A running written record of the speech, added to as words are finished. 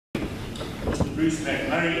Bruce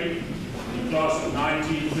McMurray, in the class of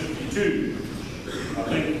 1952. I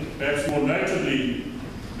think perhaps more notably,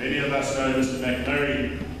 many of us know Mr.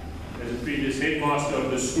 McMurray as a previous headmaster of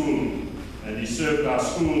this school, and he served our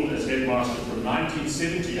school as headmaster from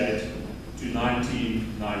 1978 to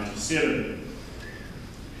 1997.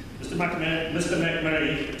 Mr.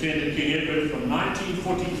 McMurray attended King Edward from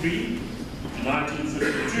 1943 to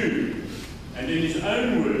 1952, and in his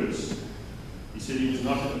own words, he said he was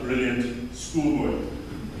not a brilliant schoolboy.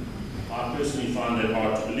 I personally find that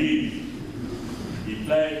hard to believe. He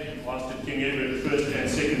played whilst at King Edward first and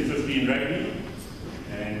second 15 rugby,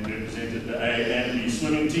 and represented the A and B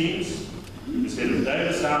swimming teams. He was head of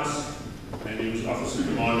Davis House, and he was officer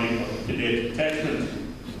commanding of the cadet detachment.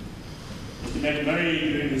 Mr. McMurray,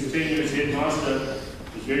 during his tenure as headmaster,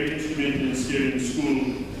 was very instrumental in steering the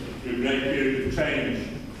school through a great period of change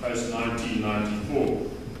post-1994.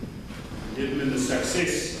 Given the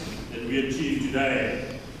success that we achieve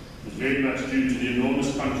today is very much due to the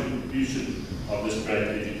enormous contribution of this great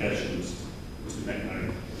educationist, Mr.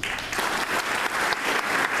 McMurray.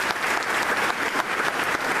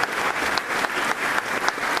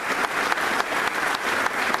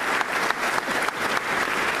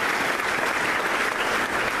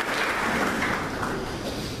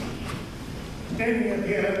 Standing up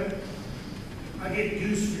here, I get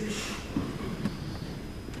goosefish.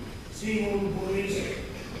 Seeing all the boys,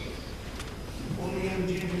 all the young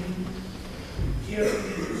gentlemen, hearing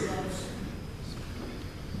their results,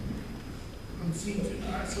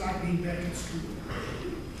 it's like being back in school.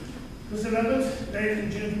 Mr. Lovett, ladies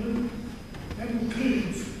and gentlemen, that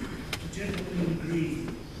includes the gentleman in green.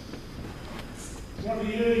 What a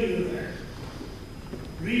year you have had.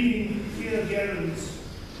 Reading Theo Garrett's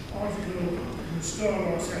article in the Star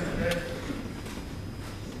last Saturday,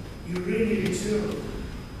 you really excel.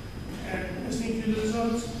 And listening to the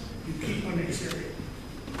results, you keep on excelling.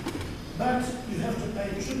 But you have to pay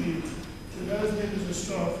tribute to those members of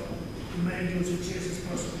staff who made your successes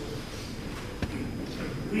possible.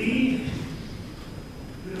 We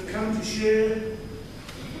have come to share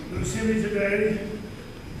the assembly today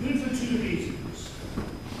good for two reasons.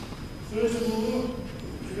 First of all,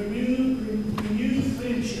 to renew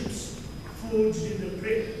friendships forged in the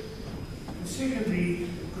prep. And secondly,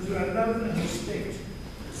 because of our love and respect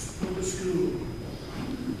for the school.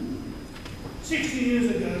 60 years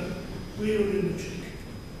ago, we were in the trick,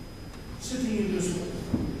 sitting in this hall.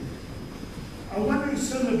 I wonder if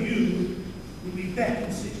some of you will be back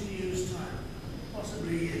in 60 years' time.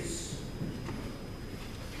 Possibly yes.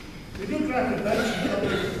 We look like a bunch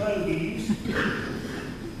of fogies,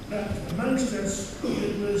 but amongst us,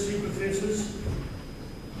 university professors,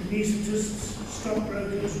 anaesthetists,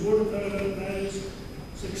 stockbrokers, water polo players,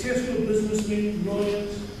 successful businessmen,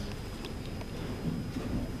 lawyers,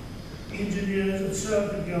 engineers, and so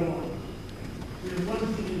on and go on. We have one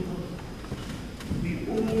thing in common. We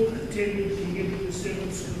all attended King Edward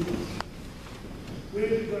VII School, where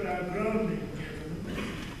we got our grounding, gentlemen.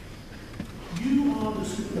 You are the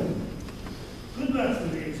school. Good luck for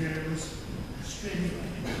the exams. Strenuous.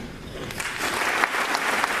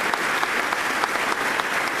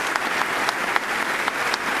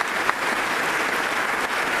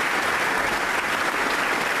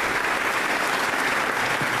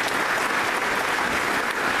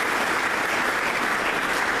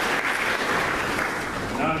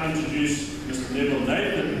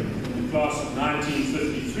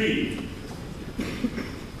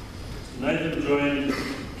 Nathan joined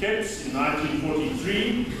Kepps in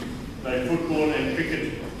 1943, played football and cricket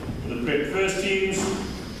for the prep first teams.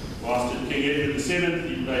 Whilst at King Edward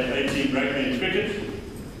VII, he played 18 rugby and cricket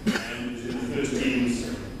and was in the first teams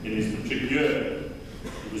in his matric year.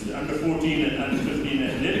 He was the under 14 and under 15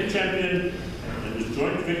 athletic champion and was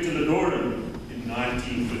joint victor Ladorum in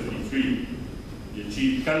 1953. He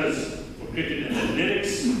achieved colours for cricket and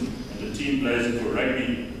athletics, and the team plays for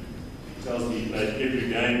rugby. He tells me he played every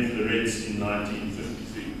game for the Reds in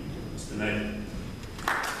 1953. Mr. Nathan.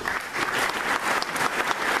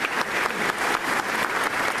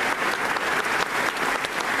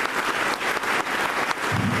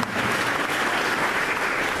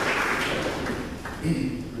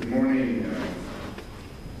 Good morning,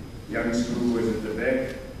 young schoolboys at the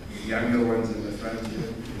back, younger ones in the front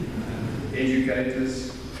here,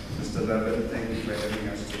 educators, Mr. Lovett, thank you for having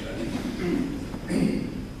us today.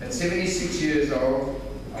 At 76 years old,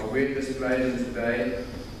 I wear this blazer today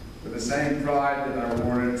with the same pride that I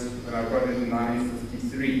wore it when I got it in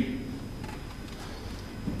 1953.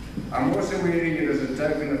 I'm also wearing it as a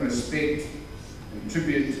token of respect and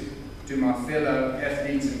tribute to my fellow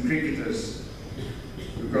athletes and cricketers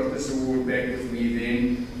who got this award back with me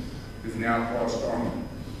then, who've now passed on.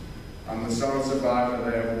 I'm the sole survivor,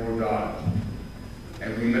 they have all died.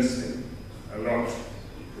 And we miss them a lot.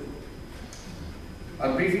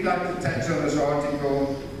 I'd briefly like to touch on this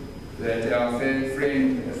article that our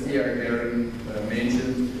friend Theo Guerin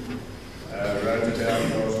mentioned, wrote about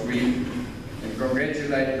last week, and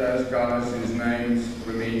congratulate those guys whose names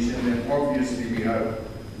were mentioned, and obviously we hope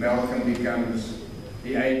Malcolm becomes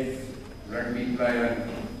the 8th rugby player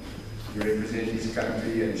to represent his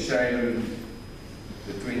country, and Shaylin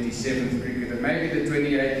the 27th cricketer, maybe the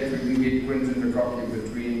 28th if we can get Quinton the Cocky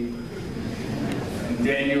between, and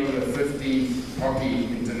Daniel the 15th hockey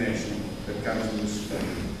international that comes from the school.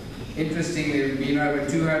 Interestingly, there have been over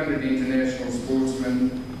 200 international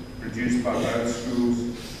sportsmen produced by both schools,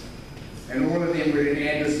 and all of them were in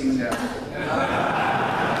Anderson's house.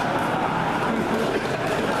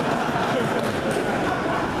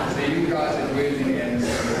 So you guys have worked in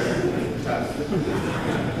Anderson. Tough.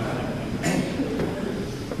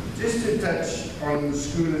 Just to touch on the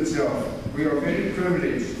school itself, we are very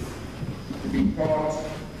privileged to be part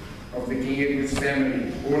of the King Edward's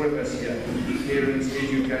family, all of us here, parents,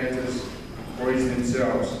 educators, boys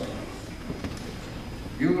themselves.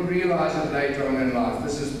 You will realize it later on in life,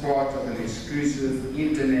 this is part of an exclusive,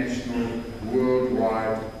 international,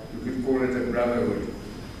 worldwide, we could call it a brotherhood,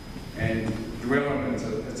 and dwell on it,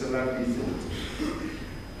 it's a lovely thought.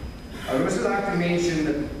 I'd also like to mention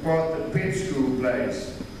the part that prep school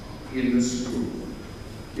plays in the school.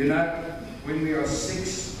 You know, when we are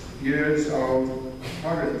 6 years old,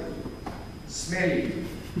 horrid, smelly,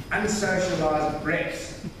 unsocialized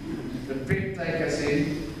brats, the prep take us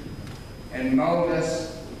in and mold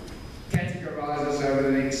us, categorize us over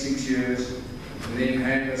the next 6 years, and then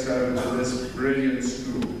hand us over to this brilliant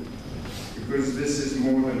school. Because this is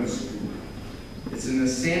more than a school. It's an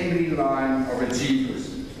assembly line of achievers.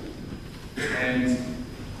 And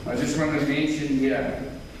I just want to mention here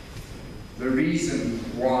the reason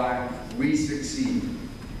why we succeed.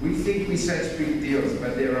 We think we're such big deals,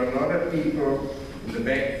 but there are a lot of people in the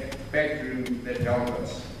back room that help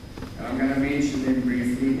us. And I'm going to mention them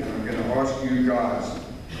briefly, and I'm going to ask you guys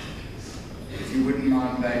if you wouldn't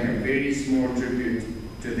mind paying a very small tribute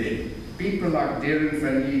to them. People like Darren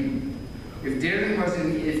van Eden. If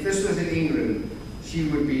this was in England, she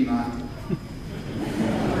would be 90.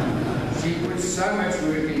 She puts so much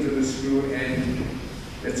work into the school, and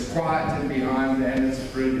it's quiet and behind, and it's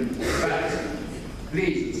brilliant. But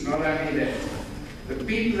please, it's not only that. The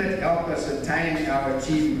people that help us attain our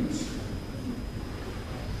achievements,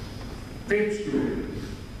 prep school,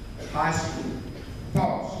 high school,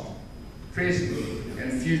 past, present,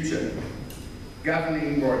 and future,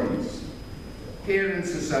 governing bodies,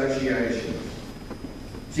 parents' associations,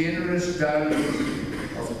 generous donors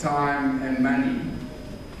of time and money,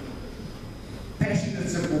 passionate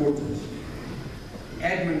supporters,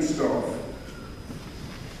 admin staff,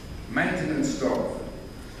 maintenance staff,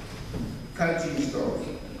 coaching staff,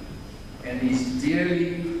 and these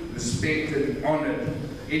dearly respected, honoured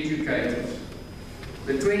educators,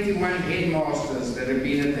 the 21 headmasters that have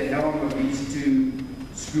been at the helm of these two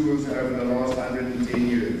schools over the last 110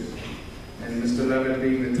 years, and Mr. Lovett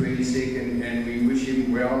being the 22nd, and we wish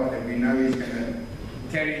him well, and we know he's going to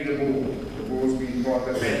carry the ball. The ball's been passed,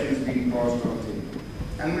 the baton's been passed on to him.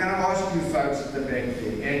 I'm going to ask you folks at the back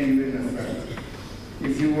there, and you in the front,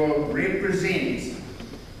 if you will represent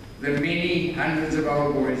the many hundreds of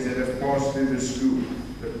old boys that have passed through the school,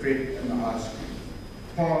 the prep and the high school,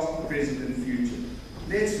 past, present, and future.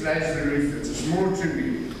 Let's raise the roof. It's a small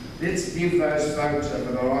tribute. Let's give those folks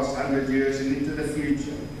over the last 100 years and into the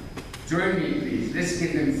future. Join me, please. Let's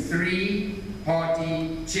give them 3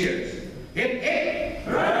 hearty cheers. Hip, hip!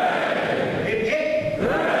 Hooray! Hip, hip!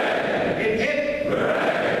 Hooray! Hip, hip!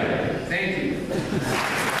 Hooray! Thank you.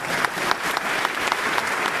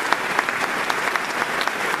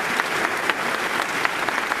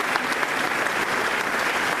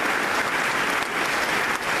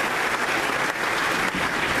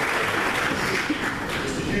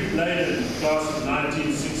 Mr. Hugh Bladen, class of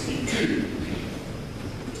 1962.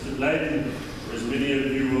 Mr. Bladen, as many of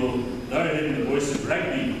you will know him, the voice of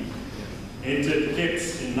rugby, entered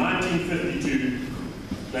Keps in 1952,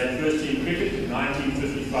 played first team cricket in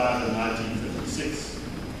 1955 and 1956.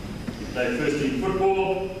 He played first team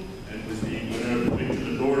football and was the winner of the Victor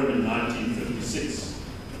Ladorum in 1956.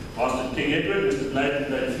 Whilst at King Edward, Mr. Bladen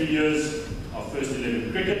played 3 years of first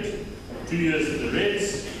 11 cricket, 2 years at the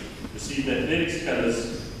Reds, received athletics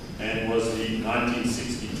colours, and was the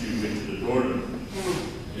 1962 Victor Ladorum.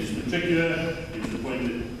 In his matricular, he was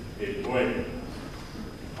appointed head boy.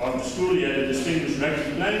 After school, he had a distinguished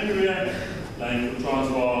rugby playing career, playing for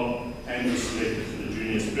Transvaal and was selected for the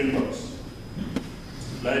Junior Springboks.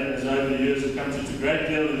 Mr. Bladen has over the years accomplished a great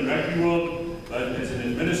deal in the rugby world, both as an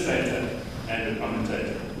administrator and a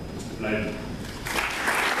commentator. Mr. Bladen.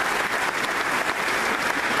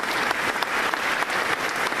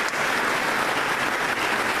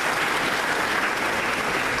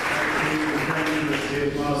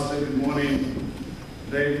 Headmaster, good morning,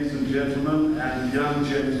 ladies and gentlemen, and young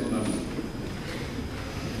gentlemen.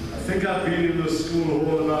 I think I've been in the school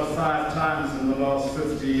hall about 5 times in the last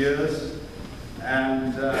 50 years,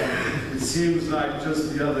 and it seems like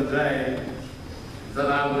just the other day that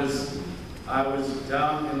I was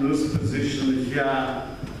down in this position here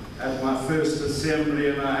at my first assembly,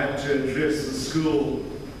 and I had to address the school,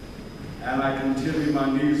 and I can tell you my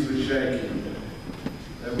knees were shaking.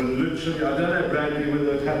 They were literally, I don't know, Bradley,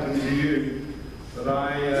 whether it happened to you, but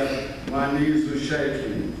my knees were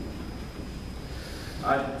shaking.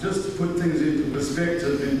 Just to put things into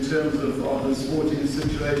perspective in terms of the sporting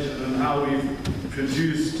situation and how we've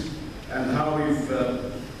produced and how we've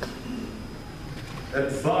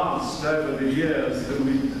advanced over the years,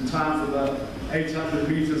 the time for the 800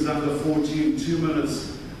 meters under 14, 2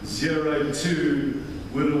 minutes 02,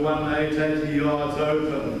 would have won 880 yards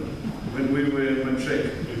open when we were in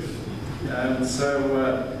matric. And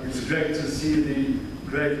so it's great to see the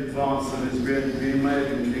great advance that has been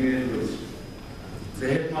made in King Edward's. The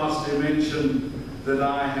headmaster mentioned that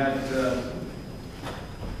I had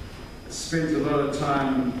spent a lot of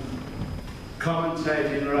time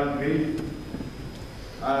commentating rugby.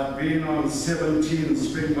 I've been on 17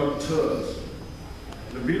 Springbok tours.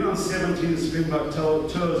 I've been on 17 Springbok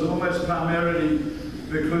tours almost primarily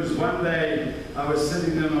because one day I was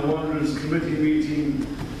sitting in a Wanderers committee meeting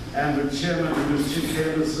and the chairman, who was Chick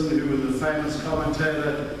Henderson, who was the famous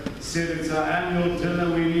commentator, said, "It's our annual dinner,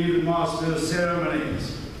 we need a master of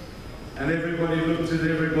ceremonies." And everybody looked at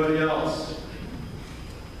everybody else.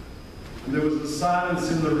 And there was a silence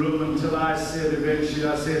in the room until I said, eventually,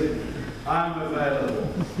 I said, "I'm available."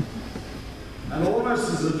 And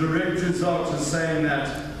almost as a direct result of saying that,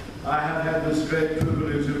 I have had this great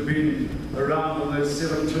privilege of being around on those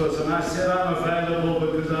 7 tours. And I said I'm available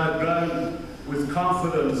because I've grown with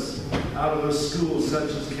confidence out of a school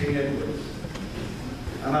such as King Edward's.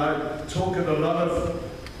 And I talk at a lot of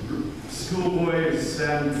schoolboys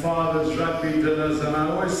and fathers' rugby dinners, and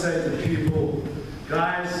I always say to people,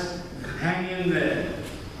 guys, hang in there.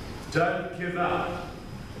 Don't give up.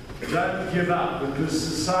 Don't give up, because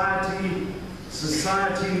society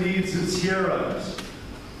needs its heroes.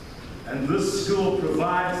 And this school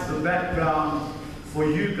provides the background for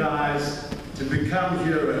you guys to become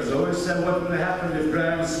heroes. I always say, what would happen if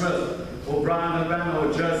Graham Smith, or Brian Havana,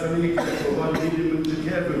 or Joe Fanike, or Von Wiedemann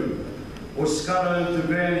Tukevu, or Scotto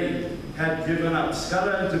Ntubeni had given up?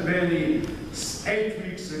 Scotto Ntubeni, 8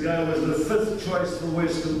 weeks ago, was the 5th choice for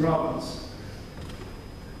Western Province.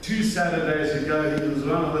 2 Saturdays ago, he was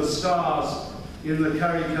one of the stars in the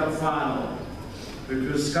Currie Cup final,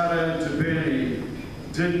 because Scotto Ntubeni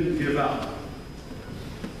didn't give up.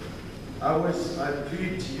 I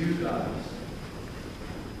plead to you guys.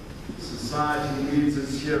 Society needs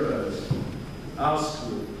its heroes. Our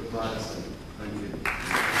school provides them. Thank you.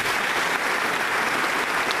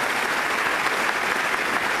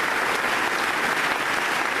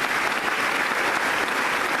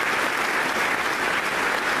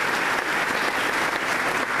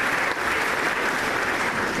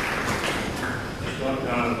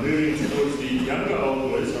 Moving towards the younger old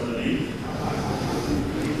boys, I believe.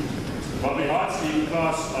 Bobby Hartslief,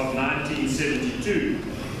 class of 1972.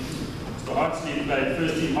 Mr. Hartslief played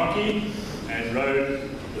first team hockey and rowed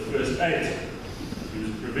the first 8. He was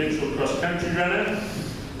a provincial cross-country runner.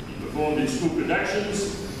 He performed in school productions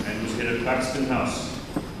and was head of Buxton House.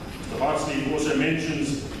 Mr. Hartslief also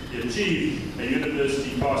mentions he achieved a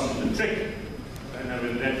university pass in matric. I don't know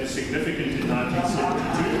whether that was significant in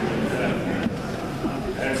 1972, but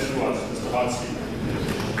as it was, Mr. Hartslief.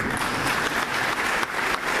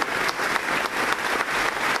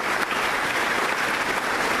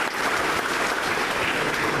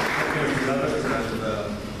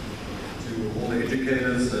 To all the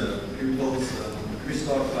educators, pupils, we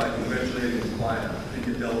start by congratulating the choir. I think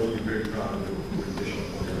Adele will be very proud of your rendition.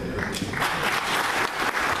 I'm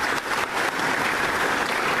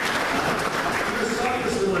going to start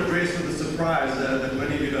this little address with a surprise that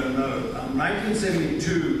many of you don't know.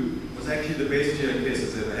 1972 was actually the best year Kes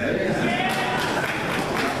has ever had.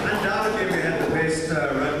 Undoubtedly, we had the best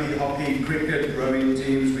rugby, hockey, cricket, rowing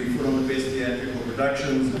teams. We put on the best theatrical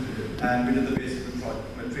productions, and we did the best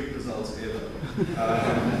matric results ever.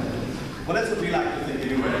 Well, that's what we like to think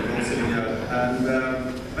anyway, we're all sitting here. And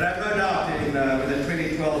But I have no doubt in with the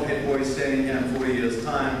 2012 head boy standing here in 40 years'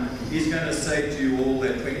 time, he's going to say to you all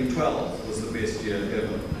that 2012 was the best year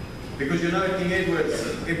ever. Because you know, King Edward's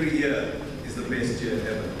every year is the best year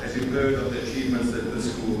ever, as you've heard of the achievements that the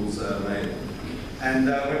schools made. And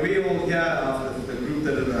when we all here, after the group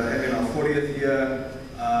that are having our 40th year,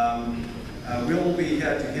 we'll all be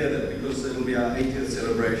here together because it'll be our 80th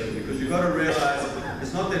celebration. Because you've got to realize,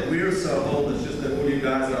 it's not that we're so old, it's just that all you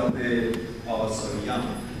guys out there are so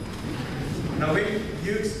young. Now,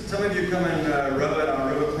 some of you come and row at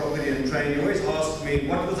our river property and train. You always ask me,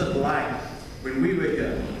 what was it like when we were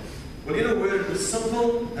here? Well, in a word, it was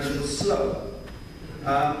simple and it was slow.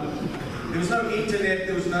 There was no internet,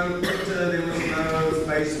 there was no Twitter, there was no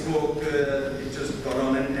Facebook, it just got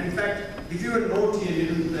on. And in fact, if you were naughty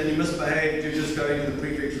and you misbehaved, you'd just go into the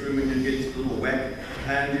prefect's room and you'd get a little whack,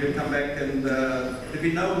 and you'd come back and there'd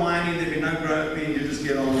be no whining, there'd be no groping, you'd just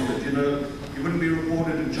get on with it, you know. You wouldn't be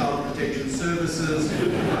reported in Child Protection Services.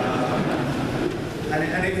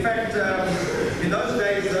 And in fact, in those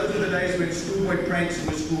days, those were the days when schoolboy pranks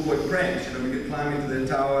were schoolboy pranks. You know, we could climb into the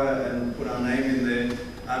tower and put our name in there.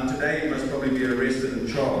 Today, you must probably be arrested and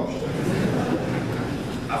charged.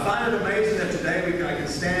 I find it amazing that today I can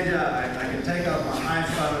stand here, I can take out my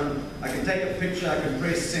iPhone, I can take a picture, I can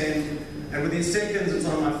press send, and within seconds it's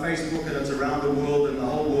on my Facebook and it's around the world, and the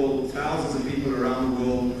whole world, thousands of people around the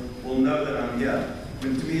world will know that I'm here. I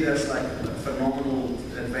mean, to me, that's like a phenomenal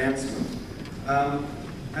advancement.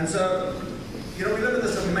 And so, you know, we live in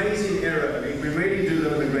this amazing era. I mean, we really do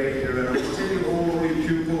live in a great era. And I'm telling you all you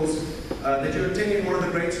pupils that you're attending one of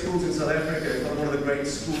the great schools in South Africa, if not one of the great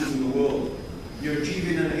schools in the world. You're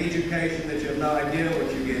achieving an education that you have no idea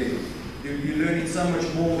what you're getting. You're learning so much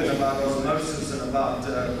more than about osmosis and about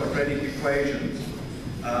quadratic equations.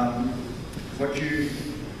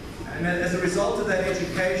 And as a result of that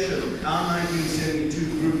education, our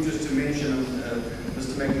 1972 group, just to mention,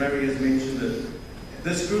 Mr. McMurray has mentioned it,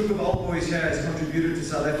 this group of old boys here has contributed to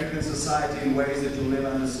South African society in ways that you'll never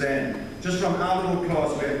understand. Just from our little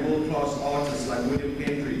class, we had world-class artists like William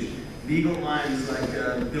Kentridge, legal minds like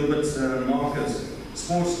Gilbert Marcus,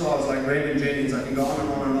 sports stars like Raymond Jennings. I can go on and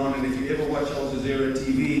on and on. And if you ever watch Al Jazeera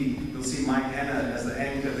TV, you'll see Mike Hanna as the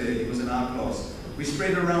anchor there. He was in our class. We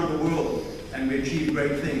spread around the world, and we achieved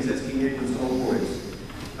great things as King Edward's old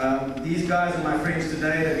boys. These guys are my friends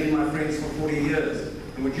today. They've been my friends for 40 years.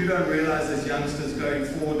 And what you don't realize as youngsters going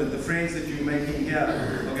forward, that the friends that you're making here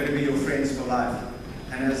are going to be your friends for life.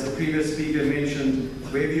 And as the previous speaker mentioned,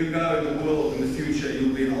 wherever you go in the world in the future,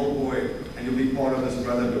 you'll be an old boy and you'll be part of this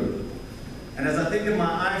brotherhood. And as I think of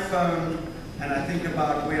my iPhone and I think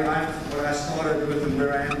about where I started with and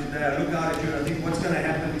where I am today, I look out at you and I think what's going to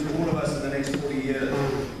happen to all of us in the next 40 years?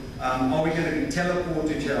 Are we going to be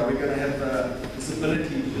teleported here? Are we going to have this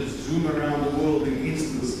ability to just zoom around the world in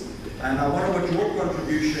instance? And I wonder what your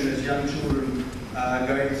contribution as young children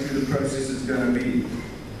going through the process is going to be.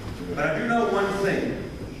 But I do know one thing,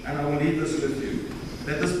 and I will leave this with you,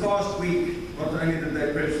 that this past week, not only did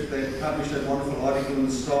they publish that wonderful article in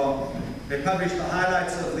the Star, they published the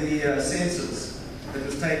highlights of the census that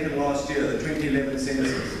was taken last year, the 2011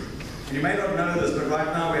 census. And you may not know this, but right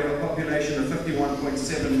now we have a population of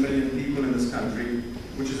 51.7 million people in this country,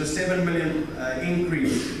 which is a 7 million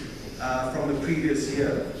increase from the previous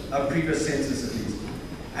year, previous census at least.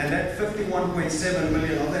 And that 51.7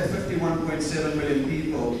 million, of that 51.7 million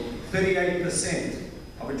people, 38%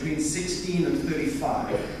 are between 16 and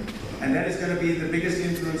 35. And that is going to be the biggest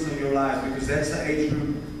influence on your lives because that's the age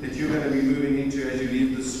group that you're going to be moving into as you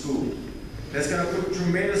leave the school. That's going to put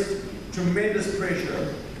tremendous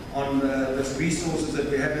pressure on the resources that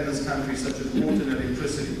we have in this country, such as water and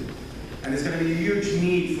electricity. And there's going to be a huge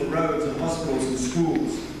need for roads and hospitals and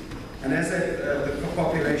schools. And as the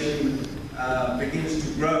population begins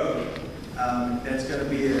to grow, that's going to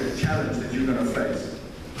be a challenge that you're going to face.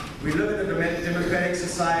 We live in a democratic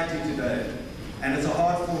society today, and it's a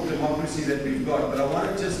hard-fought democracy that we've got. But I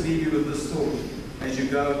want to just leave you with this thought as you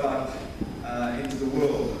go about into the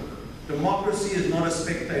world. Democracy is not a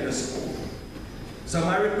spectator sport. So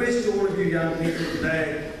my request to all of you young people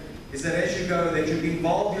today is that as you go, that you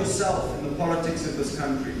involve yourself in the politics of this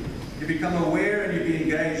country. You become aware and you be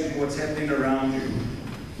engaged in what's happening around you.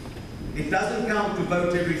 It doesn't count to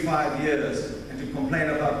vote every 5 years and to complain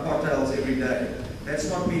about potholes every day. That's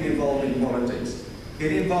not being involved in politics.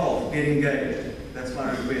 Get involved, get engaged. That's my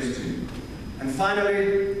request to you. And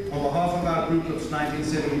finally, on behalf of our group of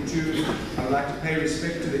 1972, I would like to pay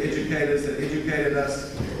respect to the educators that educated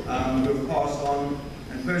us, who have passed on.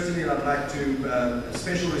 And personally, I'd like to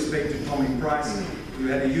special respect to Tommy Price, who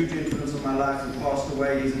had a huge influence on my life and passed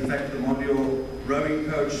away. He's in fact the Mondial rowing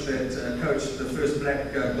coach that coached the first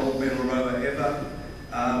black gold medal rower ever.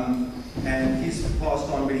 And he's passed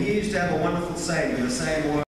on, but he used to have a wonderful saying, and the saying was,